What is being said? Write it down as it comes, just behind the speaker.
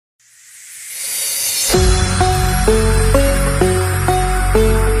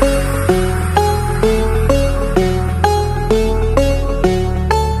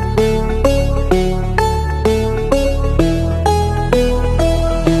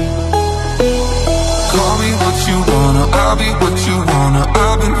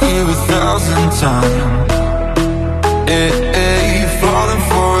time. Hey, hey, falling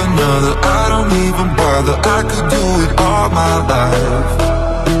for another, I don't even bother. I could do it all my life.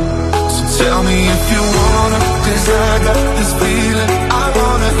 So tell me if you wanna, cause I got this feeling. I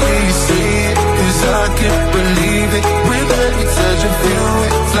wanna hear you say it, cause I can't believe it. With every touch and feel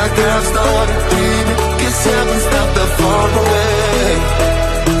it, it's like I started dreaming. Guess heaven's not that far away.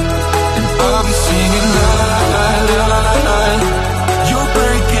 And I'll be singing la la la la la la. You're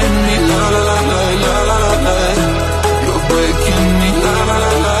breaking me la la la la la la la la. You're breaking me la la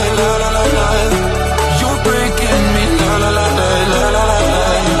la la la la la la. You're breaking me la la la la la la la la.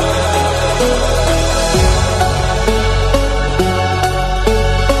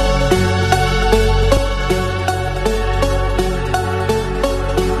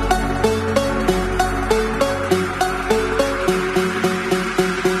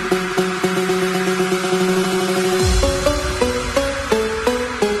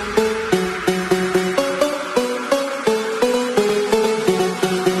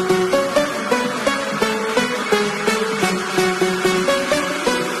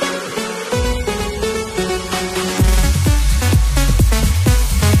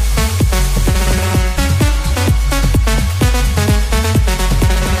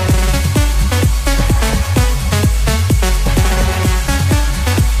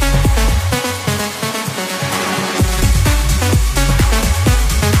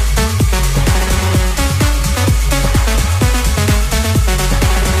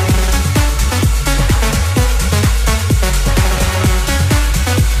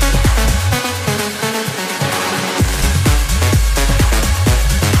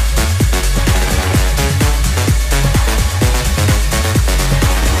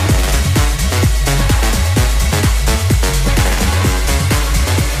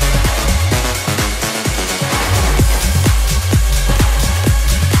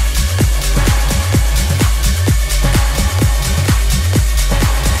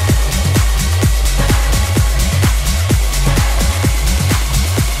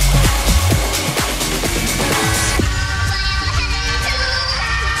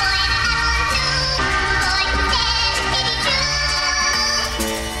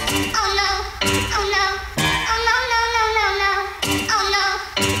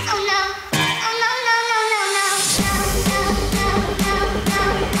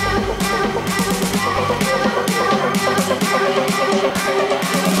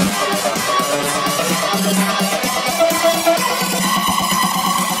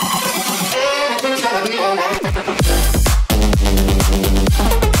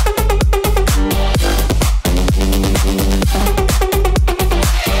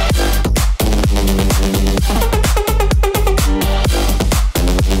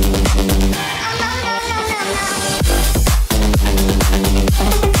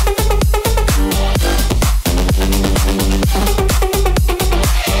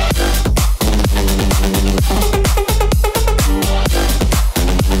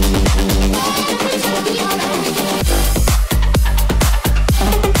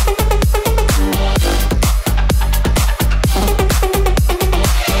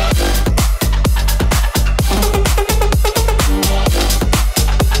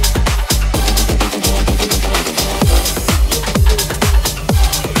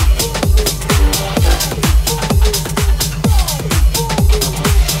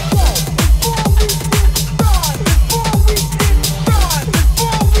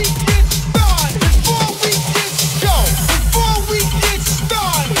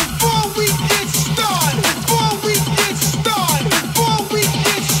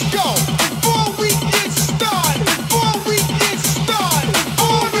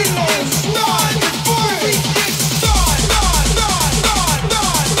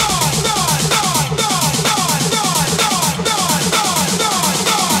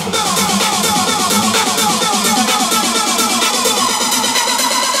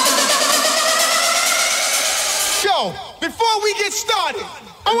 Before we get started,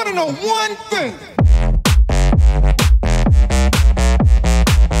 I want to know one thing.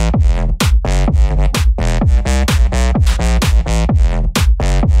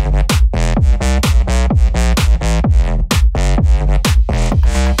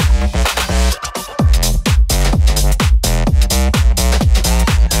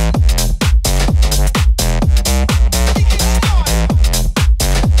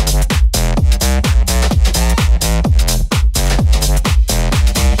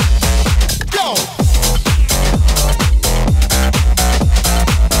 Go!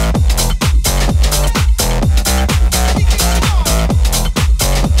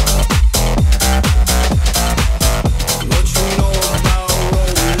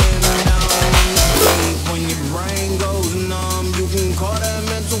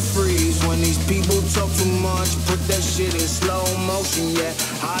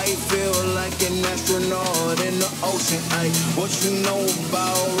 feel like an astronaut in the ocean. Ay, what you know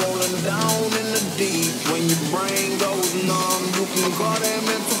about rolling down in the deep? When your brain goes numb, you can call that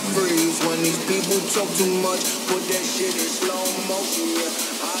mental freeze. When these people talk too much, put that shit in slow motion. Yeah,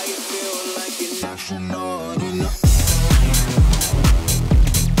 I feel like an astronaut in the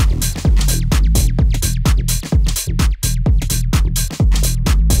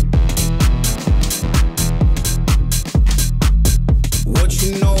what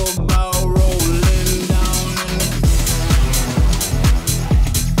you know about rolling down in the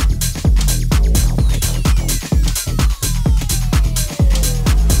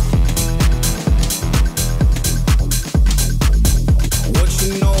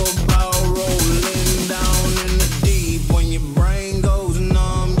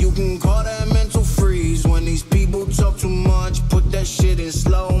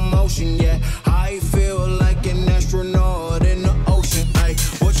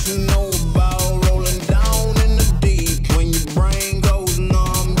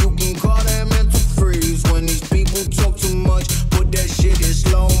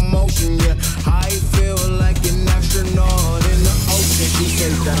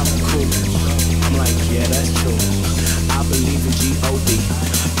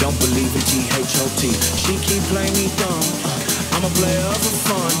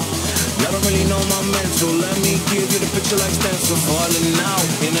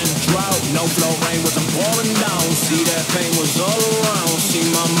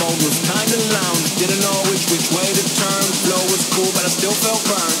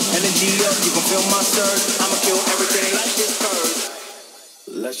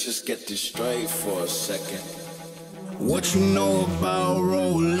what you know about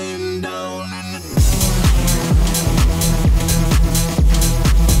rolling down in the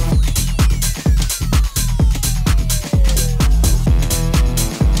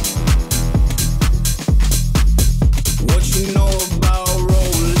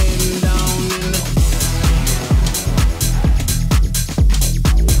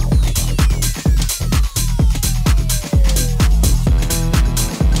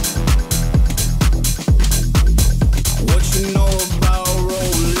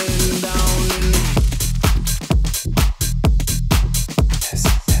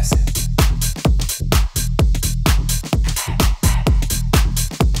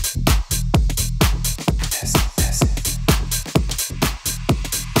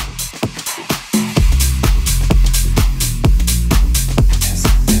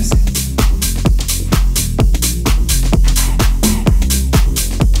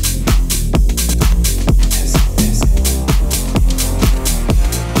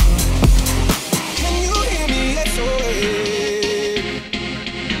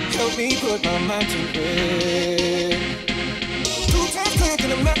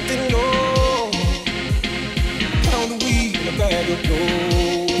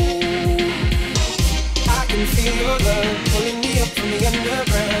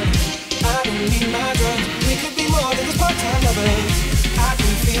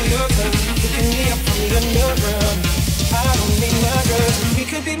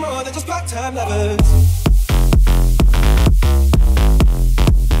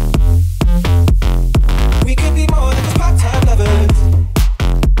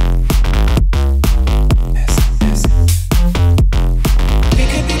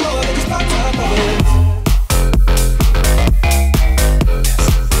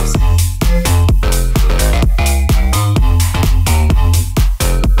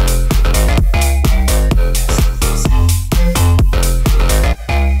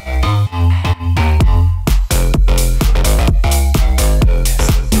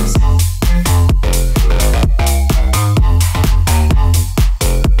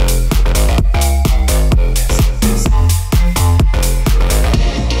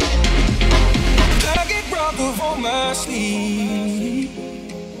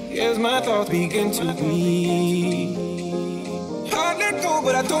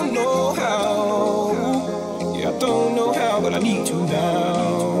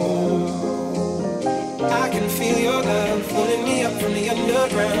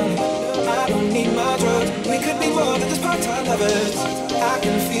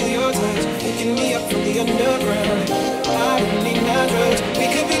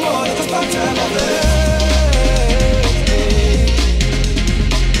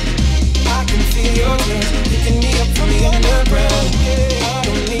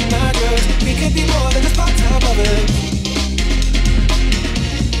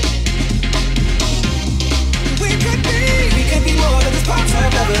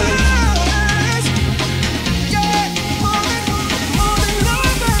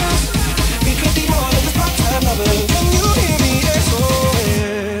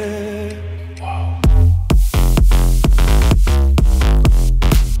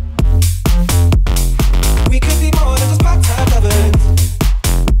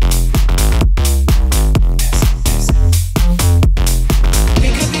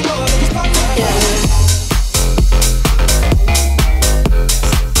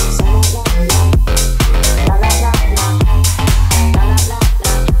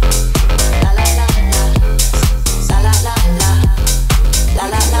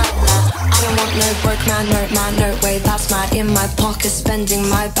man, no way, that's mad. In my pocket, spending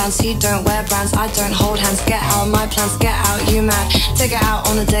my bands. He don't wear brands, I don't hold hands. Get out my plans, get out, you mad. Take it out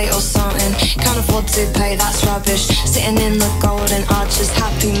on a date or something. Can't afford to pay, that's rubbish. Sitting in the golden arches,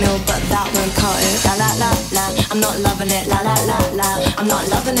 happy meal, but that won't cut it. La la la la, I'm not loving it. La la la la, I'm not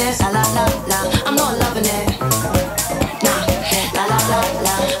loving it. La la la la, I'm not loving it. Nah, la la la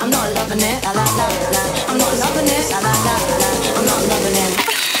la, I'm not loving it. La la la la, I'm not loving it. La la la la, I'm not loving it.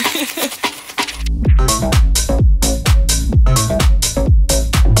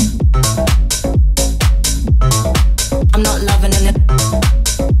 I'm not loving it.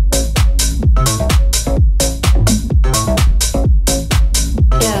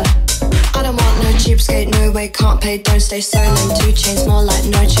 Yeah, I don't want no cheapskate, no way, can't pay, don't stay stolen. 2 chains, more like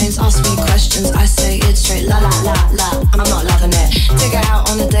no chains. Ask me questions, I say it straight. La la la la, I'm not loving it. Take it out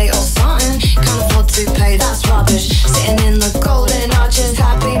on a date or something. Can't afford to pay, that's rubbish. Sitting in the golden arches,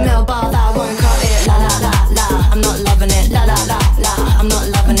 happy meal, but that won't cut it. La la la la, I'm not loving it. La la la la, I'm not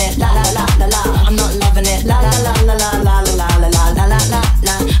loving it. La la la la la, I'm not loving it. La la la la la la la la la la la la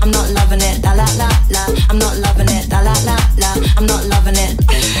la, I'm not loving it. La la la la, I'm not loving it. La la la la, I'm not loving it.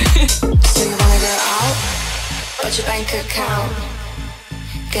 So you wanna go out, but your bank account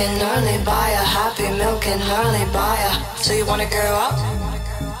can only buy a happy meal, can only buy a. So you wanna go up,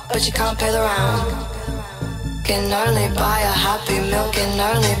 but you can't pay the round. Can only buy a happy meal, can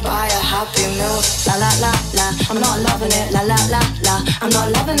only buy a happy meal. La la la la, I'm not loving it. La la la la, I'm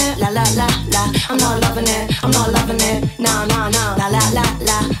not loving it. La la la la, I'm not loving it. I'm not loving it. No no no. La la la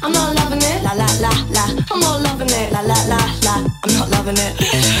la, I'm not loving it. La la la la, I'm not loving it. La la la la, I'm not loving it.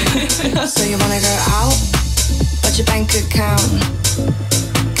 So you wanna go out, but your bank account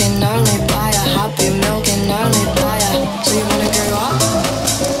can only buy a happy meal, can only buy a. So you wanna go up,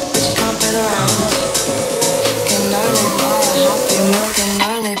 but you can't pay the round. Can only buy a happy meal, can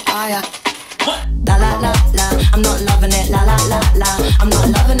only buy a. La la la la, I'm not loving it. La la la la, I'm not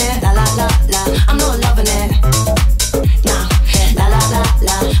loving it. La la la la, I'm not loving it. Nah, la la la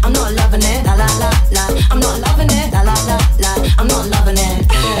la, I'm not loving it. La la la la, I'm not loving it. La la la la, I'm not loving it.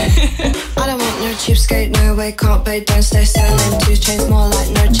 I don't want no cheapskate, no way, can't pay, don't stay selling. 2 chains, more like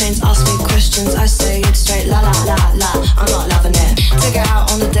no chains. Ask me questions, I say it straight. La la la la, I'm not loving it. Take it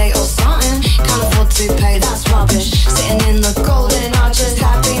out on a date or something. Can't afford to pay, that's rubbish. Sitting in the golden arches,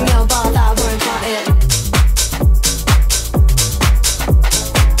 happy meal, but that won't cut it.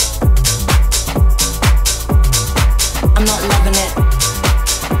 I'm not loving it.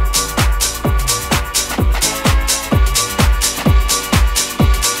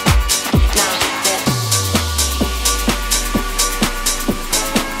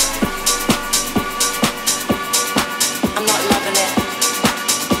 I'm not loving it.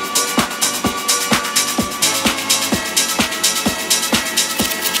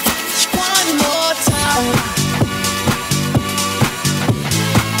 One more time.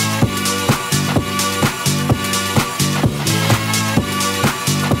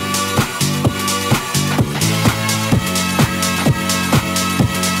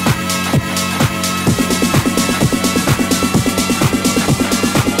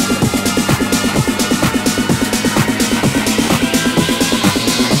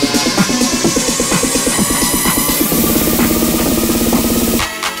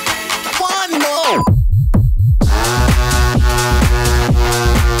 One more.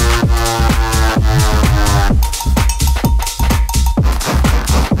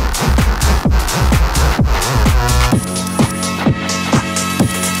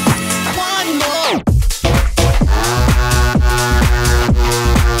 One more.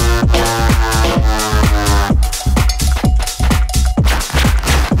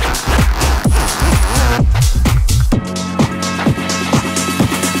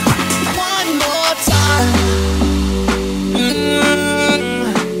 One more time.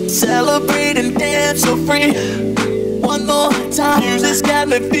 Celebrate and dance so free. One more time. Music's got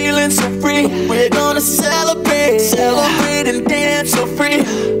me feeling so free. We're gonna celebrate, celebrate and dance so free.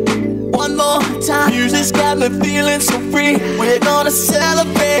 One more time. Music's got me feeling so free. We're gonna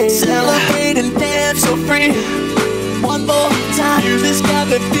celebrate, celebrate and dance so free. One more time. Music's got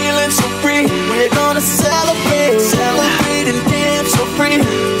me feeling so free. We're gonna celebrate, celebrate and dance so free.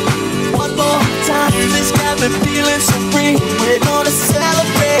 One more time. Music's got me feeling so free. We're gonna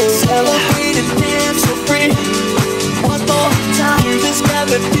celebrate, celebrate and dance so free. One more time. Music's got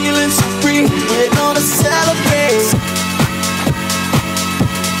me feeling so free. We're gonna celebrate.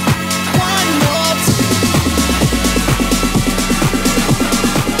 One more time.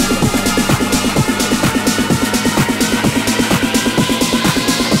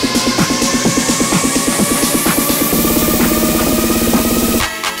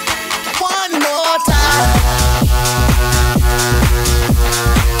 One more time.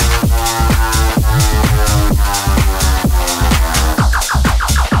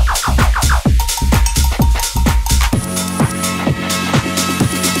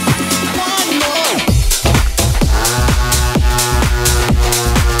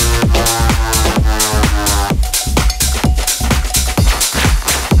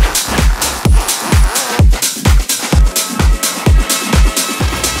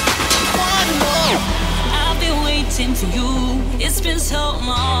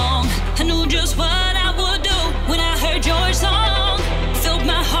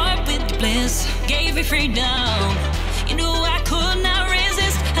 us gave me freedom. You knew I could not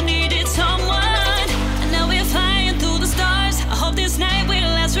resist. I needed someone, and now we're flying through the stars. I hope this night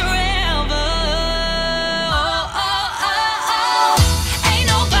will last forever. Oh, oh, oh, oh. Ain't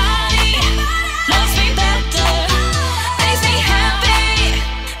nobody loves me better, makes me happy,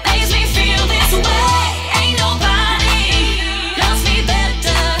 makes me feel this way. Ain't nobody loves me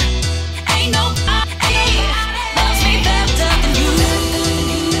better, ain't nobody loves me better than you.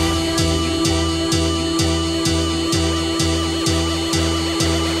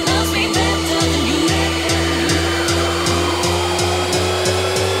 Loves me better than you.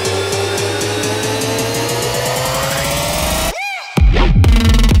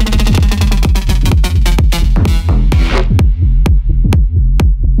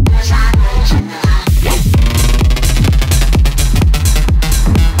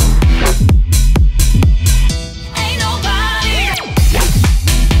 Ain't nobody.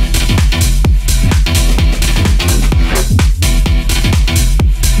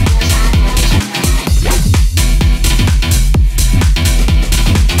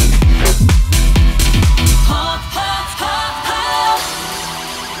 Ho, ho, ho, ho.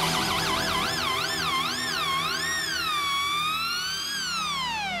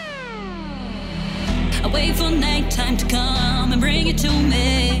 I wait for nighttime to come and bring it to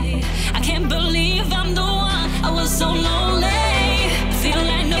me. I can't believe I'm the one. I was so lonely. I feel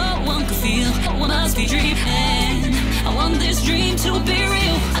like no one could feel. One must be dreaming. I want this dream to be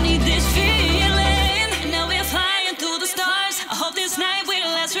real. I need this feeling. And now we're flying through the stars. I hope this night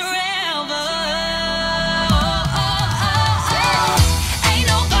will last forever. Oh, oh, oh, oh. Ain't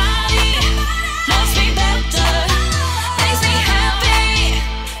nobody loves me better, makes me happy,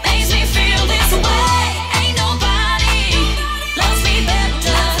 makes me feel this way. Ain't nobody loves me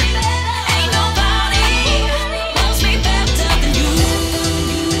better, ain't nobody loves me better than you.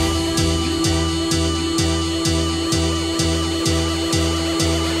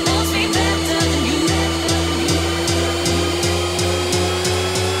 Loves me better than you.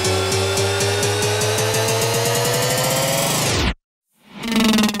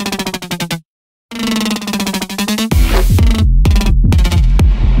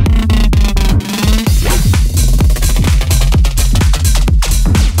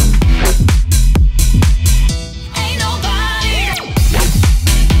 Ain't nobody.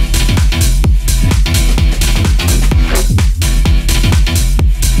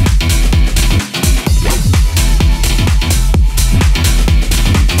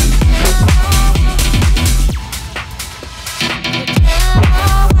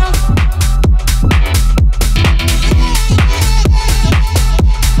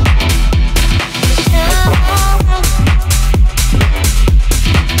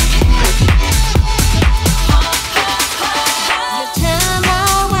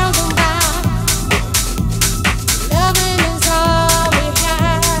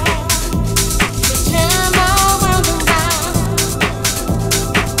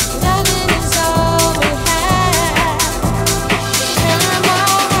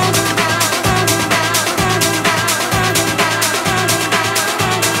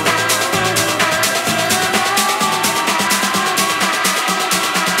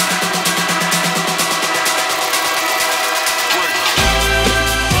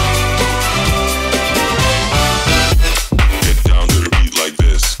 Get down to the beat like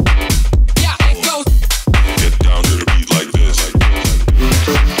this. Yeah, it goes. Get down to the beat like this.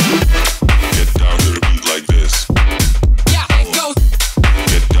 Get down to the beat like this. Yeah, it goes.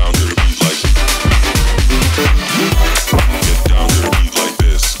 Get down to the beat like. Get down to the beat like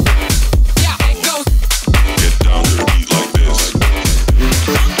this. Yeah, it goes. Get down to the beat like this.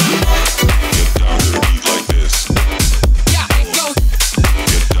 Get down to the beat like this. Yeah, it goes.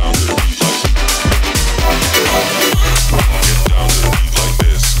 Get down to the beat like. Get down to the beat like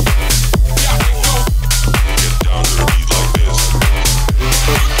this. Yeah, it goes. Get down to the beat like this.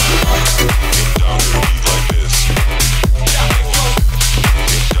 Get down to the beat like this. Yeah, it goes.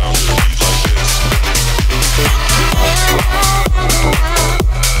 Get down to the beat like this.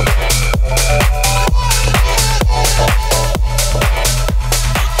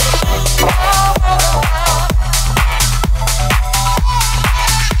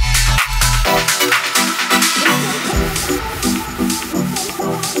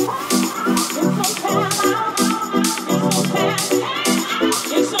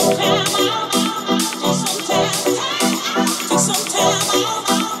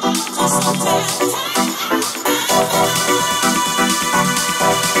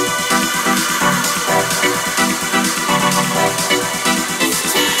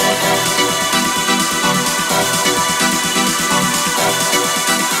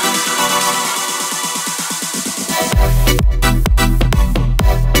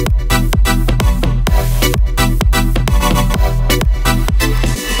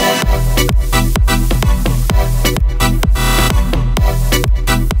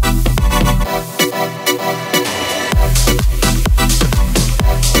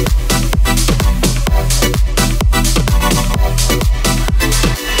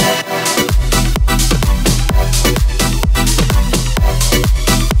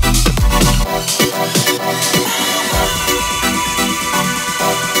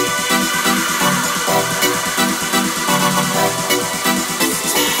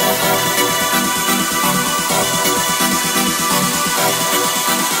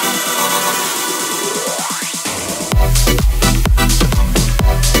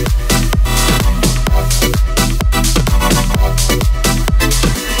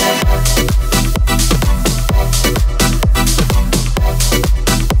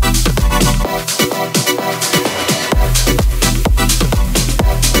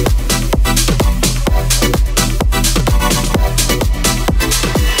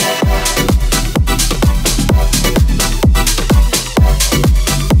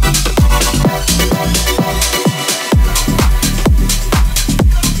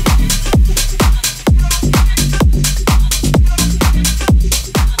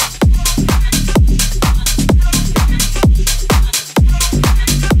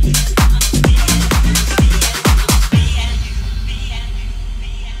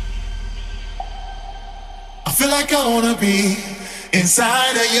 like I wanna be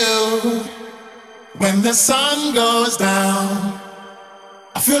inside of you. When the sun goes down,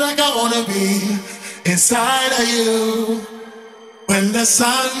 I feel like I wanna be inside of you. When the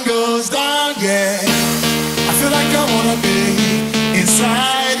sun goes down, yeah, I feel like I wanna be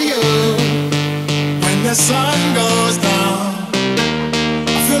inside you. When the sun goes down,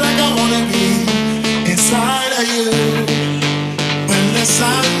 I feel like I wanna be inside of you. When the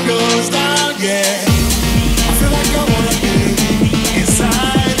sun goes down, yeah, I feel like I wanna be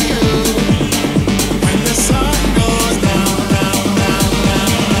inside you. When the sun goes down, down, down,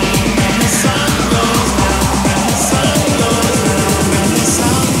 down, down. When the sun goes down, when the sun goes down, when the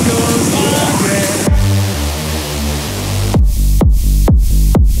sun goes down, yeah.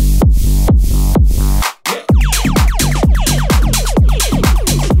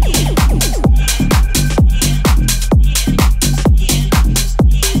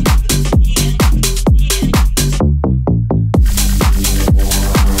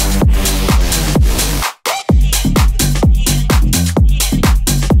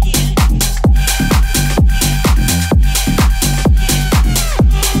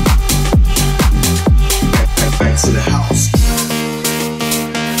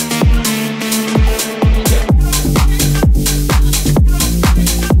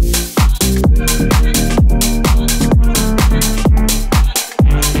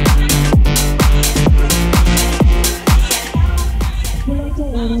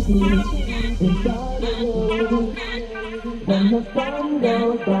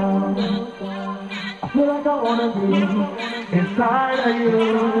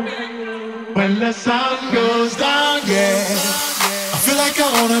 When the sun goes down, yeah, I feel like I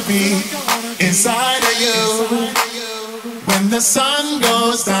wanna be inside of you. When the sun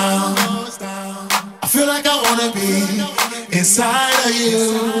goes down, I feel like I wanna be inside of you.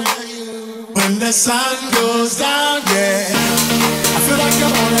 When the sun goes down, yeah, I feel like I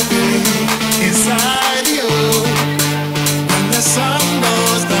wanna be inside you. When the sun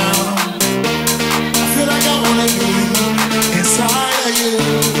goes down, I feel like I wanna be inside of you.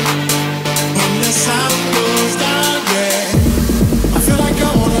 When the sun goes down, yeah, I feel like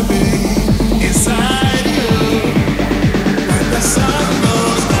I wanna be inside you. When the sun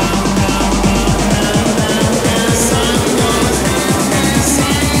goes down, down, down, down, down. When the sun goes down, when the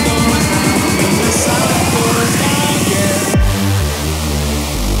sun goes down, when the sun goes down, yeah.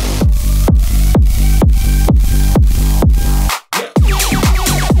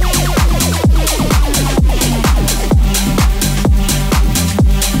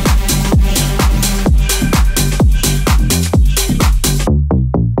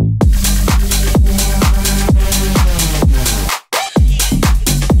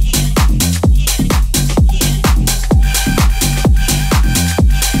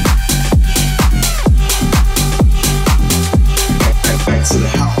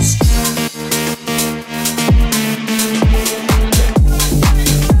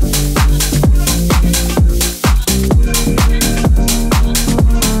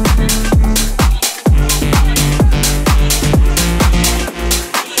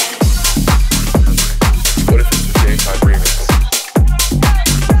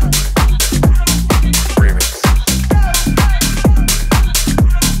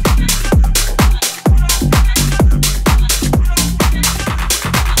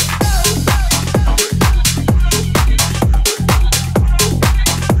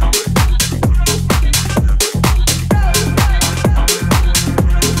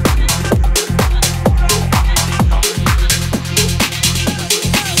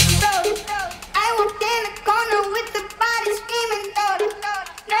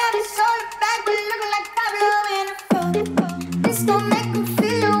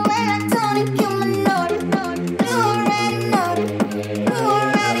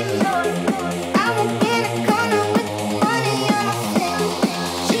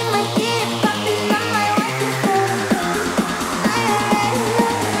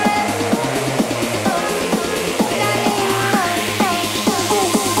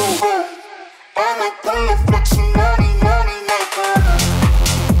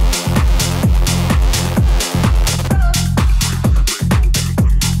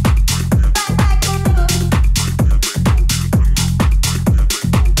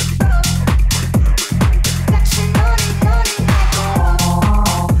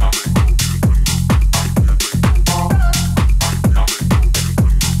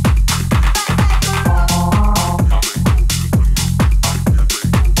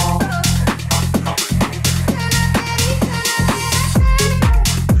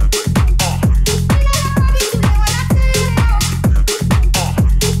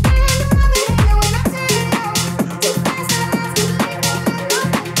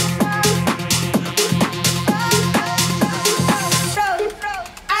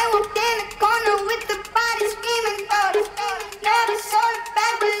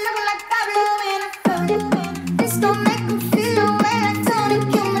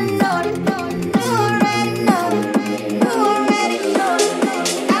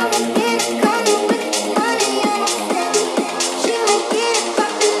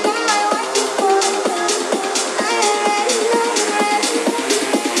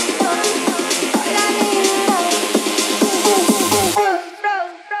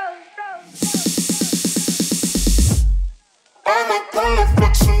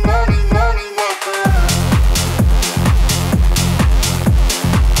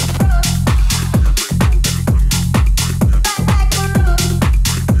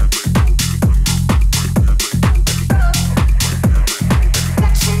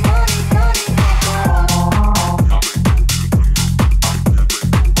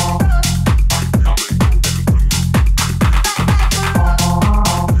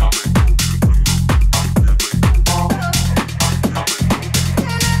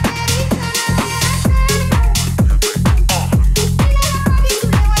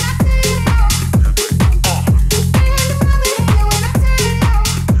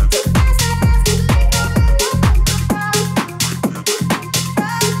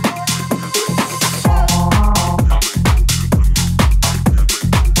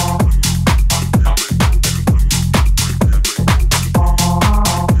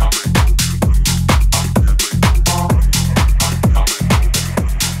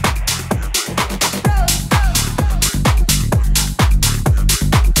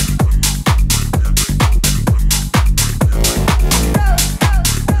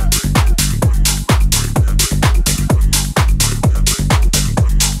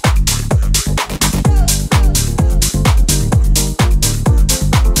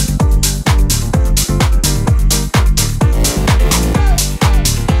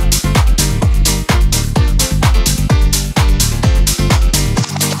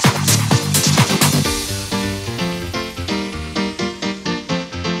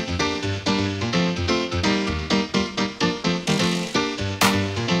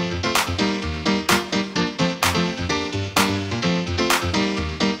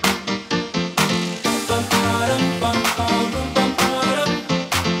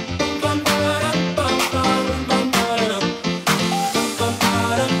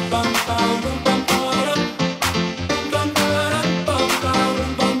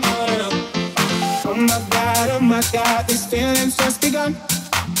 feelings just begun.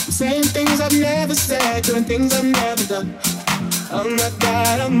 I'm saying things I've never said, doing things I've never done.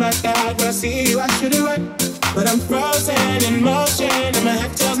 Oh my God, when I see you I should it run. But I'm frozen in motion and my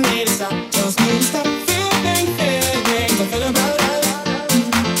head tells me to stop. Tells me to stop feeling feelings I feel about us.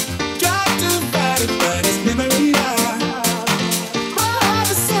 Try to fight it but it's never enough. My heart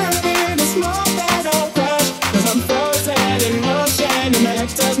is serving a small battle crush. Cause I'm frozen in motion and my head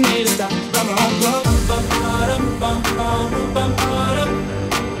tells me to stop. But my heart goes bum bum bum bum bum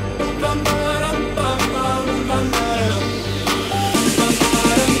bum bum bum bum bum.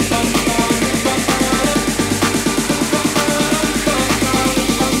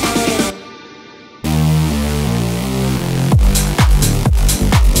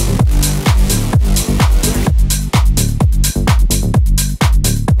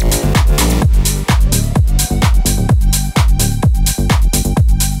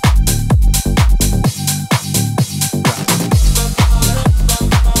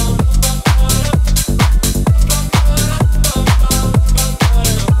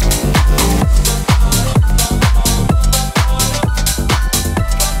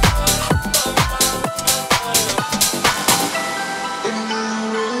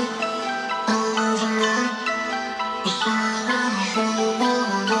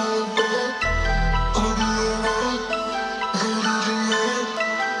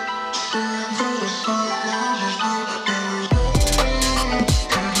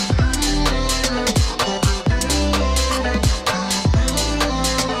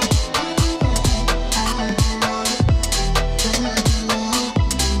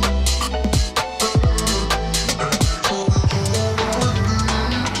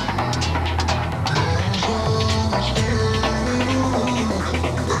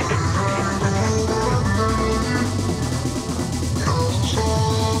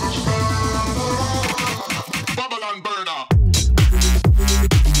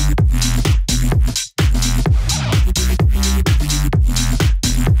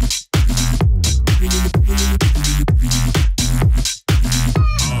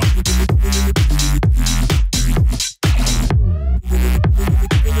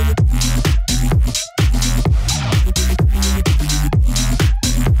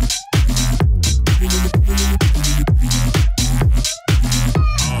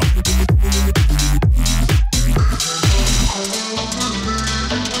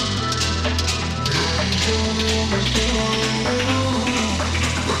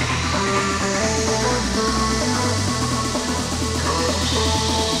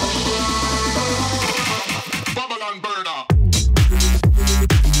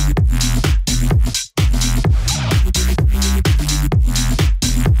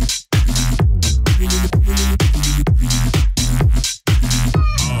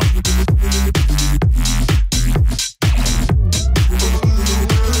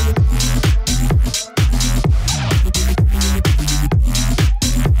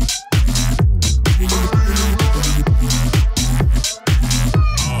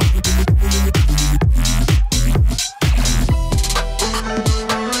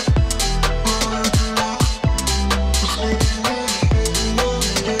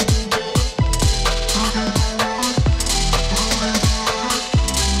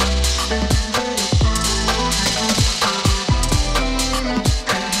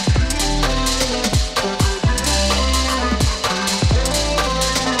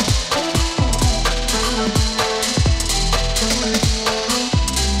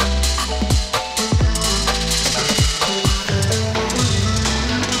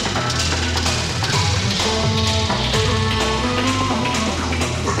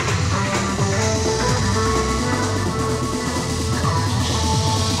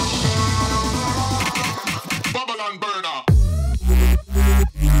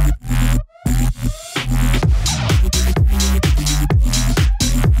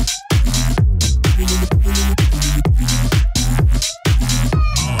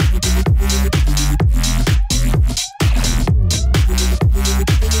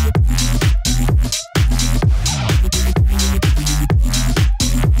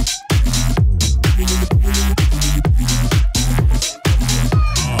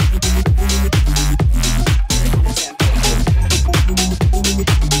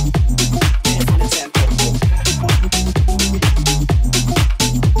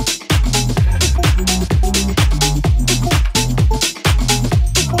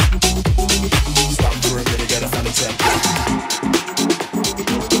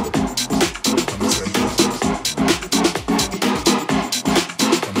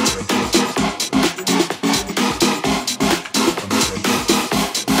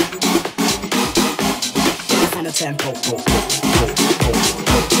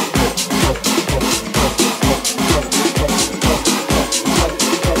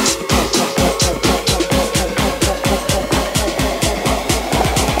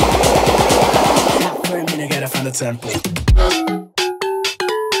 tempo.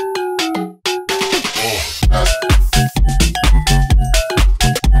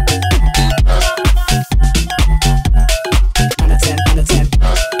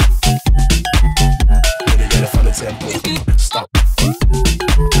 Stop.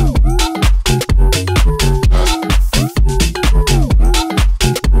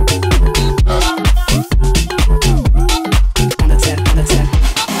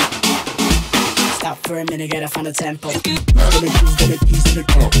 For a minute, get off on the tempo. Get the keys to the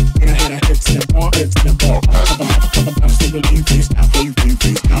car. And I had a hit to the ball, hit to the ball. For the bounce to the lean face, now lean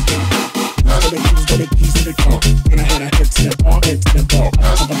face, now get the keys to the car. And I had a hit to the ball, hit to the ball.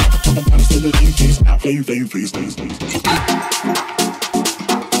 For the bounce to the lean face, now lean face,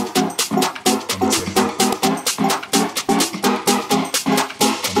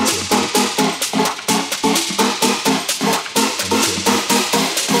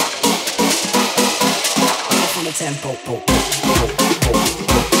 tempo.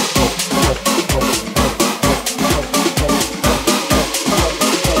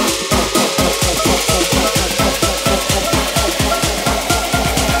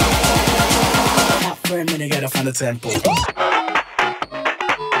 Now for a minute, get off on the tempo.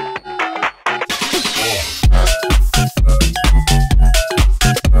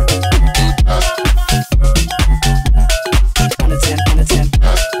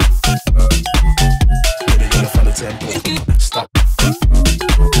 Stop.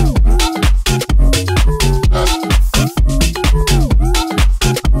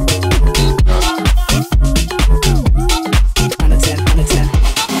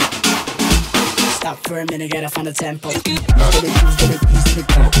 Stop for a minute, get off on the tempo. Get the keys to the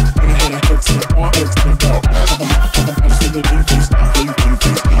car. And I had a hit to the ball, hit to the ball. For the bounce to the lean face, now lean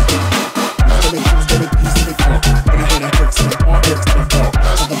face, now get the keys to the car. And I had a hit to the ball, hit to the ball.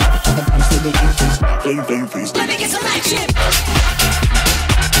 For the bounce to the lean face, now lean face. Let me get some action.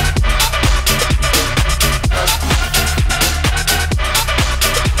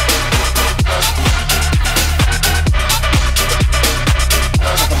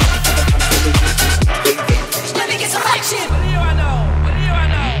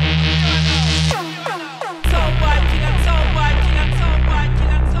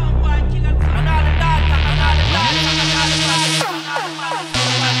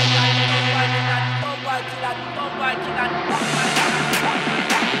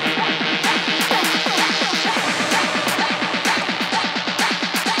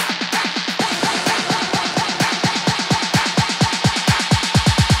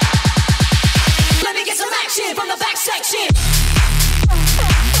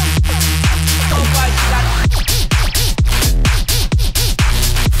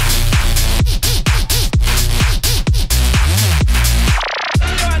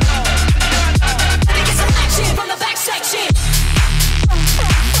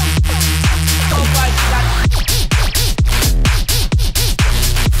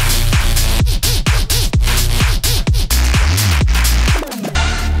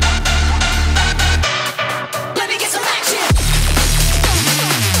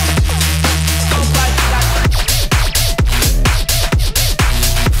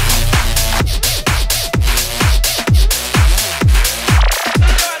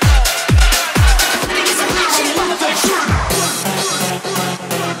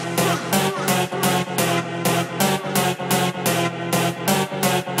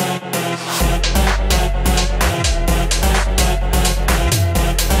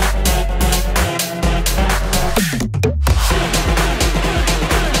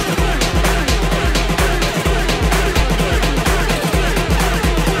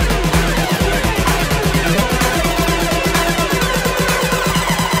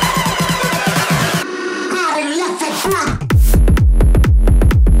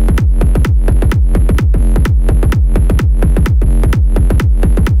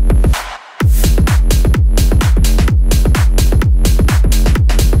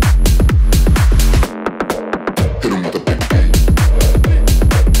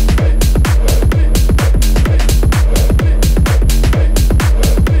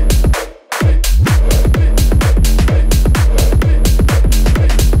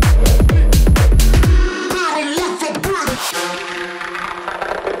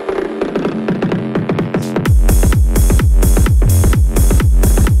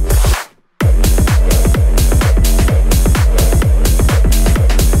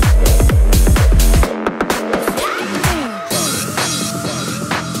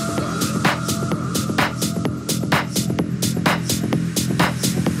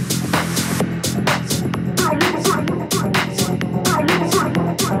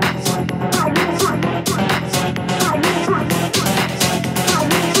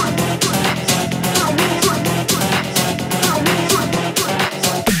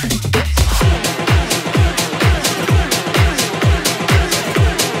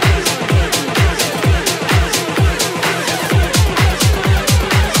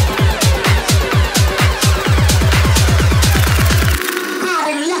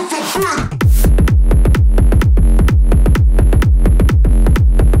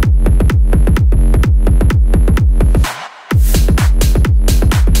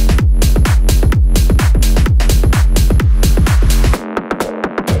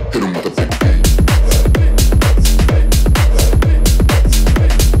 Hit 'em with a bang bang.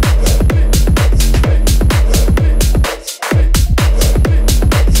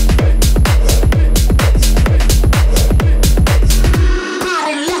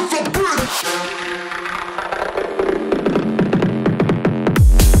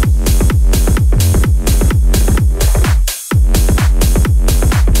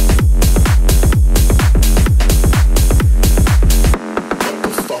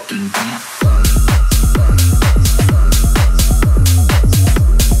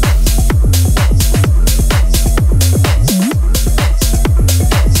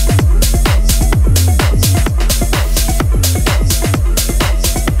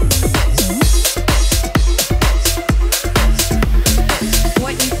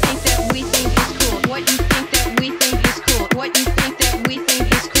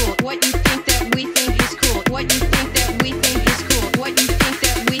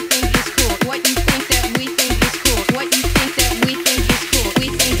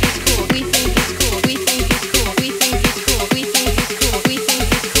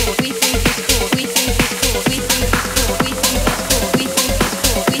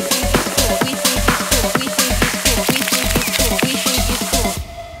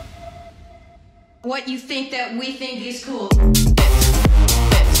 What you think that we think is cool.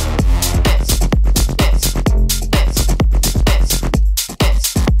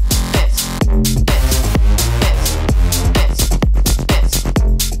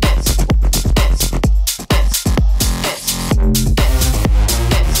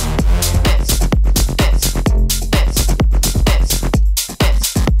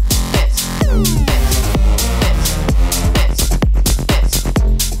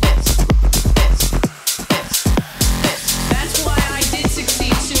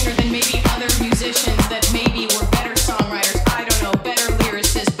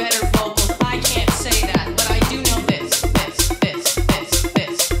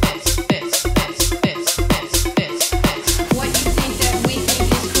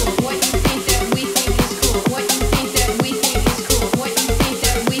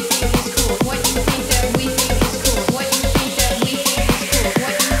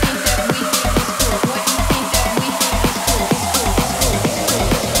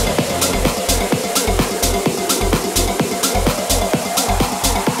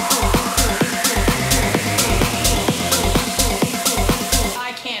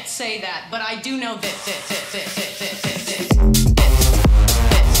 But I do know this.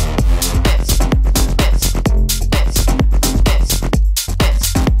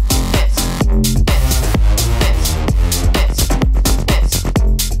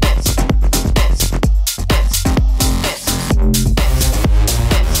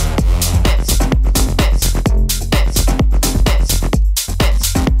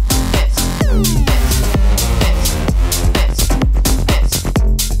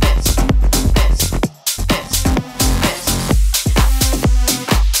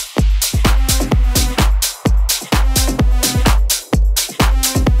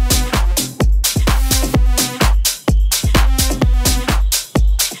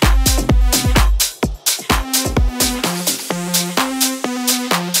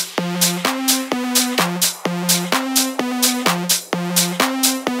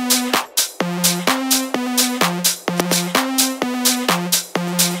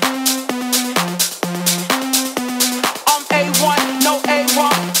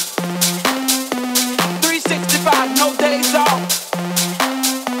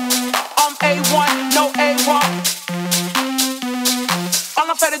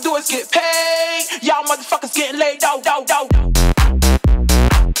 Get paid, y'all motherfuckers getting laid, dough.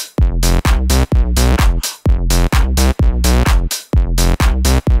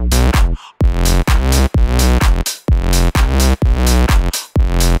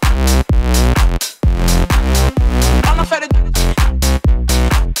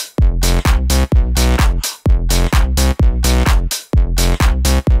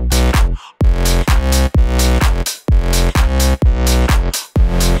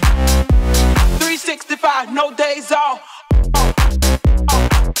 365, no days off.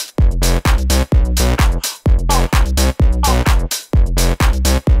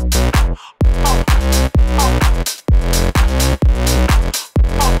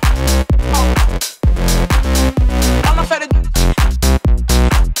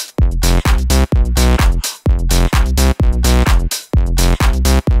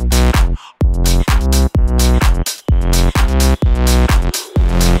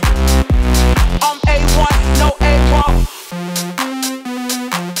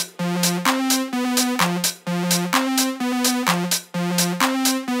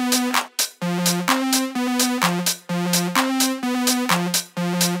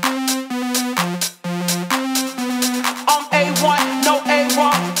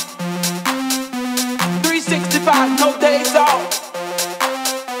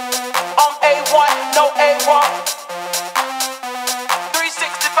 no A1.